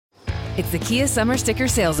It's the Kia Summer Sticker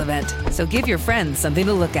Sales Event, so give your friends something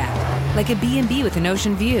to look at, like a B&B with an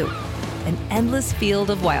ocean view, an endless field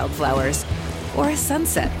of wildflowers, or a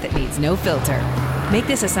sunset that needs no filter. Make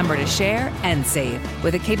this a summer to share and save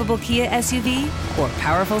with a capable Kia SUV or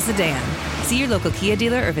powerful sedan. See your local Kia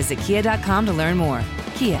dealer or visit kia.com to learn more.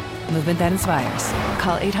 Kia, movement that inspires.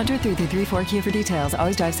 Call 800-3334-KIA for details.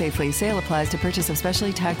 Always drive safely. Sale applies to purchase of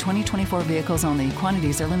specially tagged 2024 vehicles only.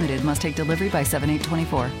 Quantities are limited. Must take delivery by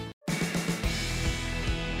 7/8/24.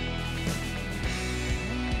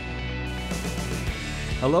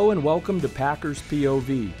 Hello and welcome to Packers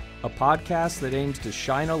POV, a podcast that aims to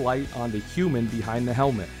shine a light on the human behind the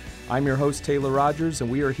helmet. I'm your host, Taylor Rogers,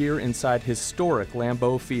 and we are here inside historic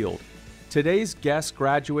Lambeau Field. Today's guest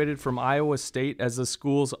graduated from Iowa State as the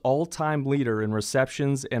school's all-time leader in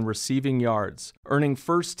receptions and receiving yards, earning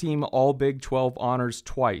first-team All-Big 12 honors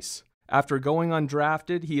twice. After going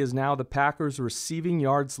undrafted, he is now the Packers' receiving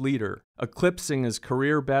yards leader, eclipsing his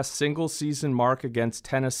career-best single-season mark against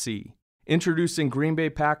Tennessee. Introducing Green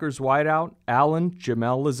Bay Packers wideout, Allen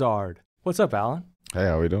Jamel Lazard. What's up, Allen? Hey,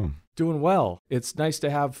 how we doing? Doing well. It's nice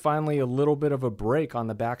to have finally a little bit of a break on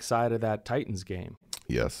the backside of that Titans game.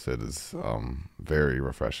 Yes, it is very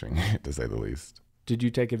refreshing, to say the least. Did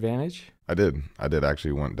you take advantage? I did.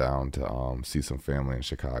 Actually went down to see some family in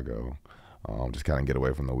Chicago, just kind of get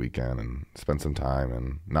away from the weekend and spend some time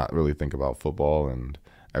and not really think about football and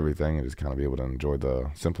everything and just kind of be able to enjoy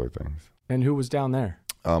the simpler things. And who was down there?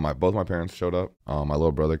 Both my parents showed up. My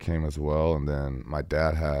little brother came as well, and then my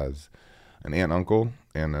dad has an aunt, uncle,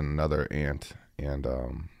 and another aunt and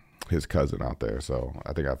his cousin out there. So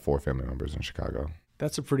I think I have 4 family members in Chicago.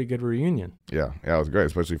 That's a pretty good reunion. Yeah, it was great,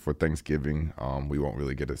 especially for Thanksgiving. We won't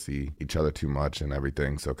really get to see each other too much and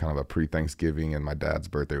everything. So kind of a pre-Thanksgiving, and my dad's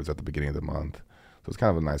birthday was at the beginning of the month. So it's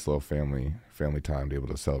kind of a nice little family time to be able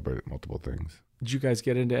to celebrate multiple things. Did you guys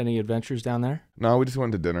get into any adventures down there? No, we just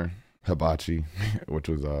went to dinner. Hibachi, which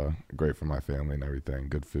was great for my family and everything.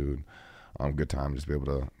 Good food, good time, just be able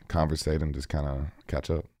to conversate and just kind of catch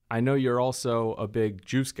up. I know you're also a big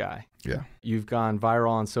juice guy. Yeah. You've gone viral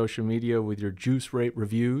on social media with your juice rate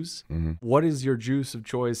reviews. Mm-hmm. What is your juice of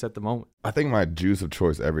choice at the moment? I think my juice of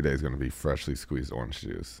choice every day is going to be freshly squeezed orange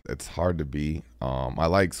juice. It's hard to beat. I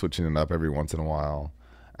like switching it up every once in a while.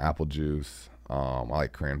 Apple juice. I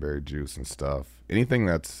like cranberry juice and stuff. Anything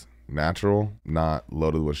that's natural, not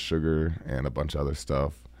loaded with sugar and a bunch of other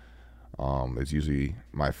stuff, is usually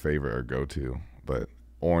my favorite or go-to. But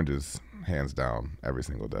orange is hands down every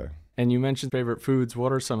single day. And you mentioned favorite foods.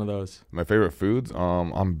 What are some of those? My favorite foods?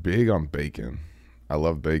 I'm big on bacon. I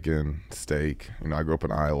love bacon, steak. I grew up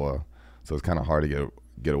in Iowa, so it's kind of hard to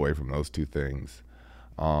get away from those two things.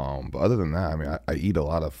 But other than that, I eat a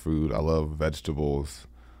lot of food. I love vegetables.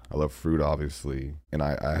 I love fruit, obviously. And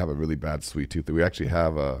I have a really bad sweet tooth. We actually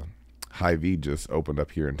have a Hy-Vee just opened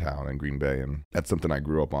up here in town in Green Bay, and that's something I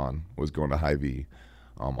grew up on, was going to Hy-Vee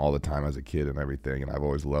all the time as a kid and everything. And I've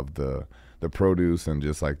always loved the produce and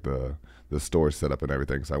just like the store setup and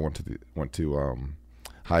everything. So I went to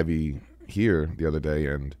Hy-Vee here the other day,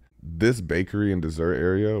 and this bakery and dessert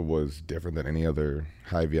area was different than any other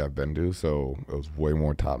Hy-Vee I've been to. So it was way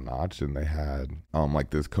more top notch, and they had like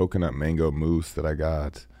this coconut mango mousse that I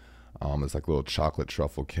got. It's like a little chocolate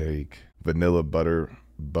truffle cake, vanilla butter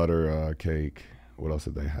cake. What else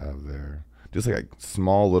did they have there? Just like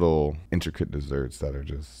small little intricate desserts that are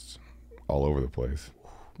just all over the place.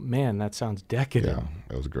 Man, that sounds decadent.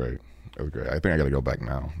 Yeah, it was great. I think I got to go back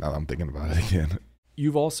now that I'm thinking about it again.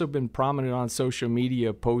 You've also been prominent on social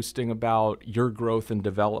media posting about your growth and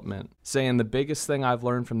development, saying the biggest thing I've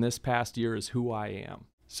learned from this past year is who I am.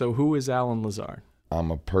 So who is Allen Lazard?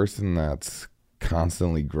 I'm a person that's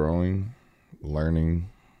constantly growing, learning,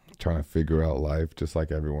 trying to figure out life just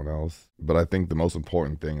like everyone else. But I think the most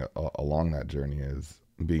important thing along that journey is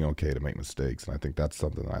being okay to make mistakes. And I think that's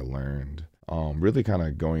something I learned really kind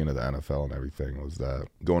of going into the NFL and everything, was that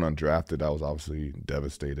going undrafted, I was obviously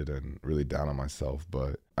devastated and really down on myself.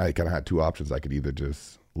 But I kind of had 2 options. I could either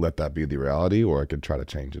just let that be the reality, or I could try to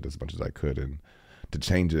change it as much as I could. And to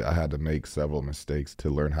change it, I had to make several mistakes to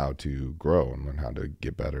learn how to grow and learn how to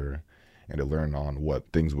get better, and to learn on what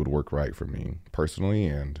things would work right for me personally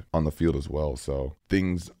and on the field as well. So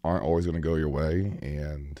things aren't always going to go your way,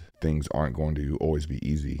 and things aren't going to always be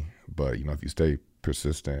easy. But, if you stay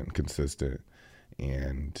persistent, consistent,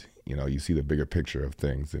 and, you see the bigger picture of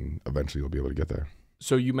things, then eventually you'll be able to get there.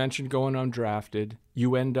 So you mentioned going undrafted.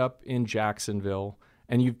 You end up in Jacksonville,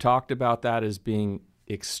 and you've talked about that as being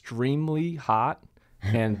extremely hot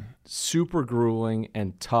and super grueling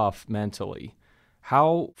and tough mentally.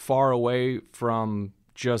 How far away from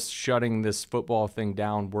just shutting this football thing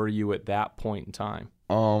down were you at that point in time?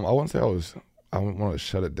 I wouldn't say I wouldn't want to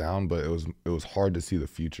shut it down, but it was hard to see the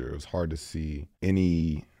future. It was hard to see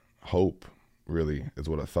any hope, really, is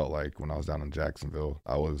what it felt like when I was down in Jacksonville.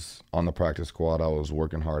 I was on the practice squad. I was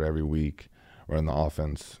working hard every week, running the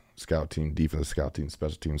offense, scout team, defensive scout team,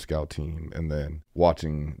 special team scout team, and then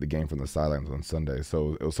watching the game from the sidelines on Sunday.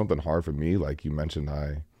 So it was something hard for me. Like you mentioned,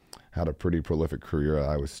 I had a pretty prolific career at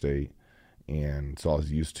Iowa State, and so I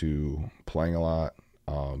was used to playing a lot,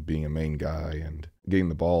 being a main guy, and getting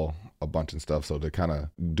the ball a bunch and stuff. So to kind of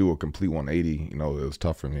do a complete 180, it was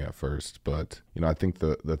tough for me at first. But, I think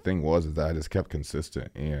the thing is that I just kept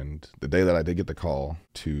consistent. And the day that I did get the call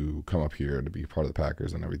to come up here to be part of the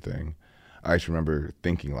Packers and everything, I actually remember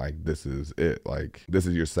thinking, like, this is it. Like, this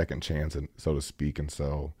is your second chance, and so to speak. And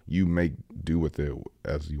so you make do with it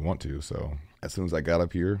as you want to. So as soon as I got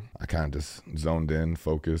up here, I kind of just zoned in,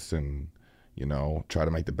 focused, and, try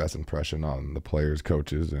to make the best impression on the players,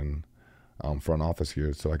 coaches, and front office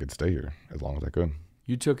here so I could stay here as long as I could.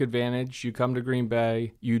 You took advantage. You come to Green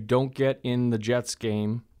Bay. You don't get in the Jets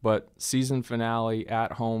game, but season finale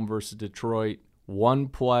at home versus Detroit, one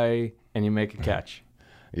play, and you make a catch.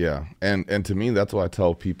 Yeah, and to me, that's what I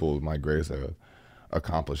tell people my greatest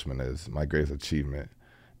accomplishment is, my greatest achievement.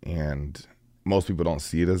 And most people don't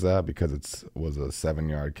see it as that because it was a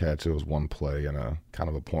 7-yard catch. It was one play in a kind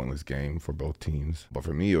of a pointless game for both teams. But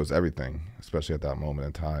for me, it was everything, especially at that moment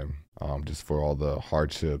in time. Just for all the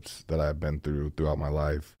hardships that I've been through throughout my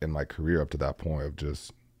life and my career up to that point of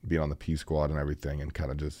just being on the P squad and everything, and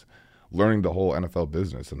kind of just learning the whole NFL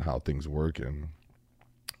business and how things work, and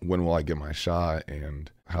when will I get my shot, and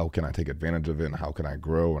how can I take advantage of it, and how can I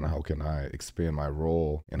grow, and how can I expand my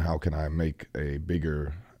role, and how can I make a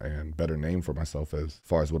bigger and better name for myself as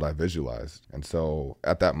far as what I visualized. And so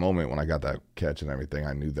at that moment when I got that catch and everything,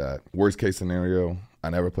 I knew that worst case scenario, I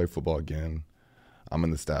never play football again. I'm in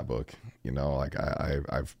the stat book, like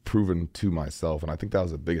I've proven to myself. And I think that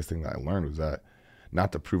was the biggest thing that I learned, was that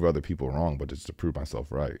not to prove other people wrong, but just to prove myself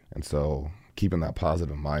right. And so keeping that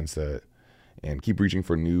positive mindset and keep reaching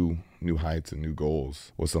for new heights and new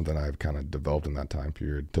goals was something I've kind of developed in that time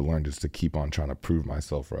period, to learn just to keep on trying to prove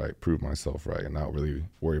myself right, and not really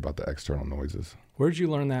worry about the external noises. Where'd you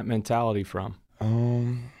learn that mentality from?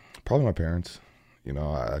 Probably my parents.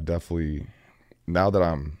 I definitely, now that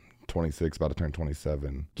I'm 26, about to turn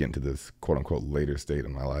 27, getting to this quote unquote later state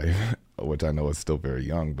in my life, which I know is still very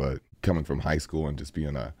young, but coming from high school and just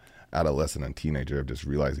being a adolescent and teenager, of just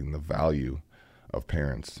realizing the value of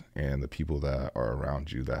parents and the people that are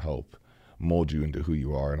around you that help mold you into who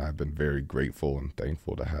you are. And I've been very grateful and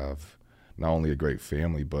thankful to have not only a great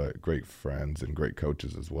family, but great friends and great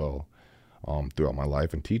coaches as well, throughout my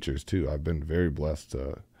life, and teachers too. I've been very blessed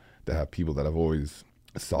to have people that have always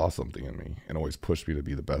saw something in me and always pushed me to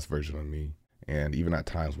be the best version of me. And even at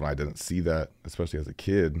times when I didn't see that, especially as a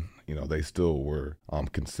kid, they still were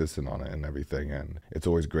consistent on it and everything. And it's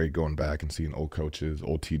always great going back and seeing old coaches,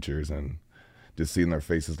 old teachers, and just seeing their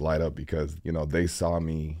faces light up because, they saw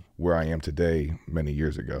me where I am today many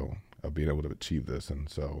years ago, of being able to achieve this. And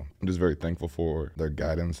so I'm just very thankful for their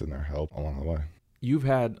guidance and their help along the way. You've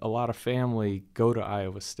had a lot of family go to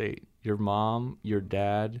Iowa State. Your mom, your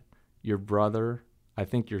dad, your brother, I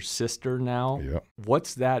think your sister now. Yep.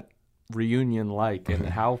 What's that reunion like, and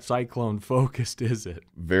how Cyclone focused is it?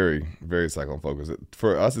 Very, very Cyclone focused.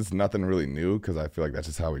 For us, it's nothing really new because I feel like that's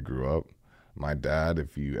just how we grew up. My dad,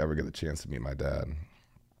 if you ever get the chance to meet my dad,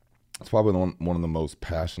 it's probably one of the most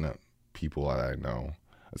passionate people that I know,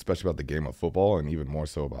 especially about the game of football, and even more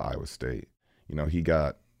so about Iowa State. He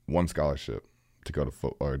got one scholarship to go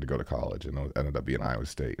to college, and it ended up being Iowa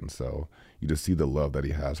State. And so you just see the love that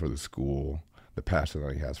he has for the school, the passion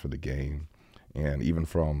that he has for the game. And even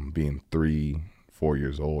from being 3-4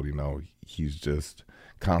 years old, he's just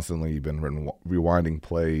constantly been rewinding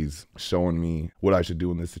plays, showing me what I should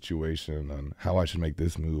do in this situation and how I should make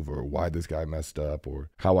this move, or why this guy messed up, or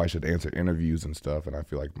how I should answer interviews and stuff. And I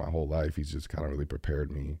feel like my whole life he's just kind of really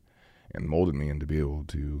prepared me and molded me into be able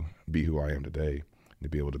to be who I am today, to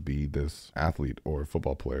be able to be this athlete or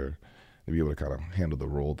football player, to be able to kind of handle the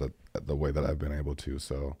role the way that I've been able to.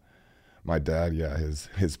 So my dad,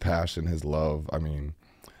 his passion, his love. I mean,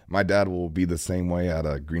 my dad will be the same way at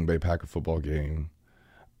a Green Bay Packer football game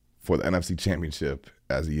for the NFC Championship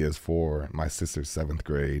as he is for my sister's 7th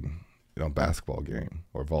grade, basketball game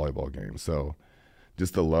or volleyball game. So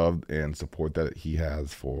just the love and support that he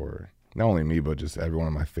has for not only me, but just everyone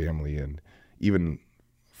in my family, and even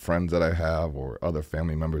friends that I have or other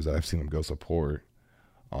family members that I've seen him go support,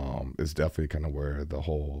 is definitely kind of where the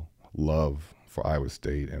whole love for Iowa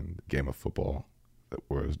State and the game of football that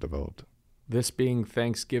was developed. This being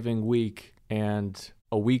Thanksgiving week, and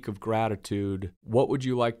a week of gratitude. What would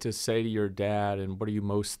you like to say to your dad, and what are you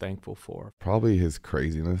most thankful for? Probably his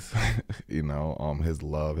craziness, his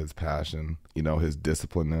love, his passion, his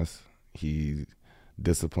disciplineness. He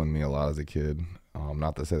disciplined me a lot as a kid.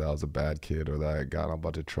 Not to say that I was a bad kid or that I got in a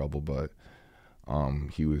bunch of trouble, but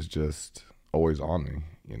he was just always on me,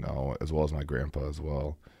 as well as my grandpa as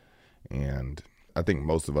well. And I think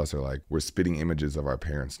most of us are like, we're spitting images of our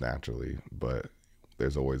parents naturally, but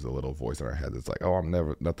there's always a little voice in our head that's like, oh, I'm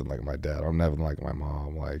never nothing like my dad. I'm never like my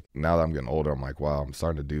mom. Like, now that I'm getting older, I'm like, wow, I'm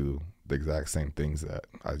starting to do the exact same things that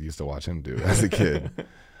I used to watch him do as a kid.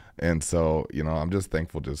 And so, I'm just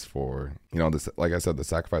thankful just for, this, like I said, the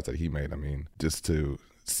sacrifice that he made. I mean, just to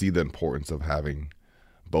see the importance of having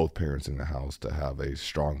both parents in the house, to have a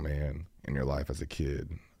strong man in your life as a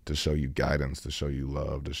kid, to show you guidance, to show you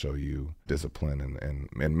love, to show you discipline, and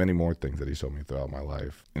many more things that he showed me throughout my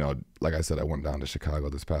life. Like I said, I went down to Chicago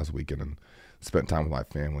this past weekend and spent time with my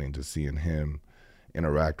family, and just seeing him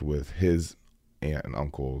interact with his aunt and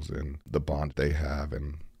uncles and the bond they have,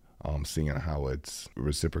 and seeing how it's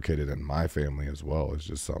reciprocated in my family as well is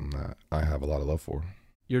just something that I have a lot of love for.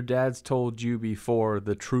 Your dad's told you before,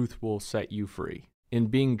 the truth will set you free. In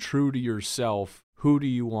being true to yourself, who do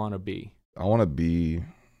you want to be? I want to be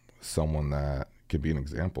someone that can be an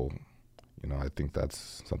example. I think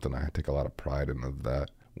that's something I take a lot of pride in, of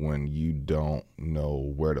that when you don't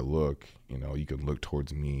know where to look, you can look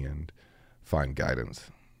towards me and find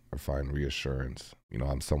guidance or find reassurance.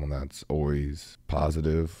 I'm someone that's always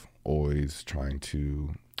positive, always trying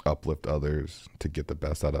to uplift others, to get the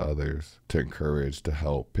best out of others, to encourage, to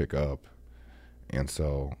help, pick up. And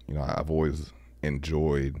so, I've always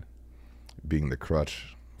enjoyed being the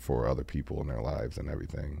crutch for other people in their lives and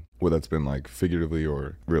everything. Whether that's been like figuratively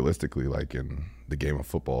or realistically, like in the game of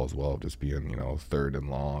football as well, just being, third and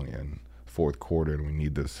long and fourth quarter, and we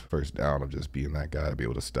need this first down, of just being that guy to be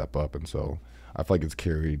able to step up. And so I feel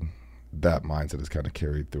like that mindset is kind of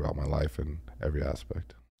carried throughout my life in every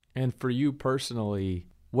aspect. And for you personally,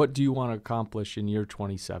 what do you want to accomplish in year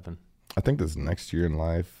 27? I think this next year in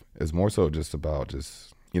life is more so just about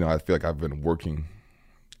I feel like I've been working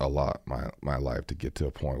a lot my life to get to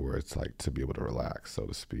a point where it's like to be able to relax, so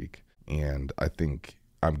to speak. And I think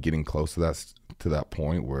I'm getting close to that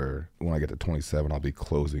point where when I get to 27, I'll be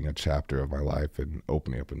closing a chapter of my life and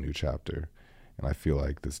opening up a new chapter. And I feel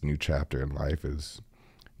like this new chapter in life is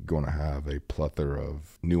going to have a plethora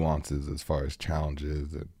of nuances as far as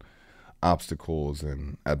challenges and obstacles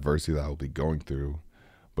and adversity that I'll be going through,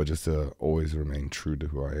 but just to always remain true to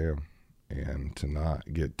who I am and to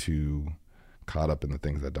not get too caught up in the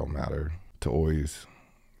things that don't matter, to always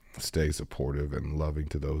stay supportive and loving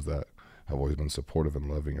to those that have always been supportive and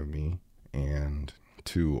loving of me, and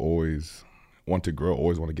to always want to grow,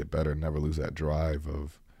 always want to get better, and never lose that drive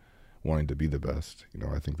of wanting to be the best.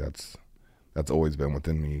 I think that's always been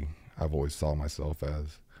within me. I've always saw myself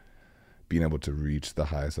as being able to reach the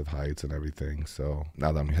highest of heights and everything. So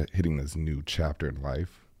now that I'm hitting this new chapter in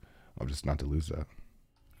life, I'm just not to lose that.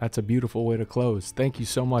 That's a beautiful way to close. Thank you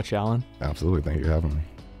so much, Alan. Absolutely. Thank you for having me.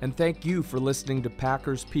 And thank you for listening to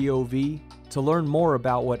Packers POV. To learn more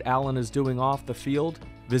about what Alan is doing off the field,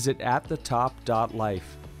 visit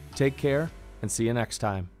atthetop.life. Take care and see you next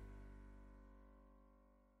time.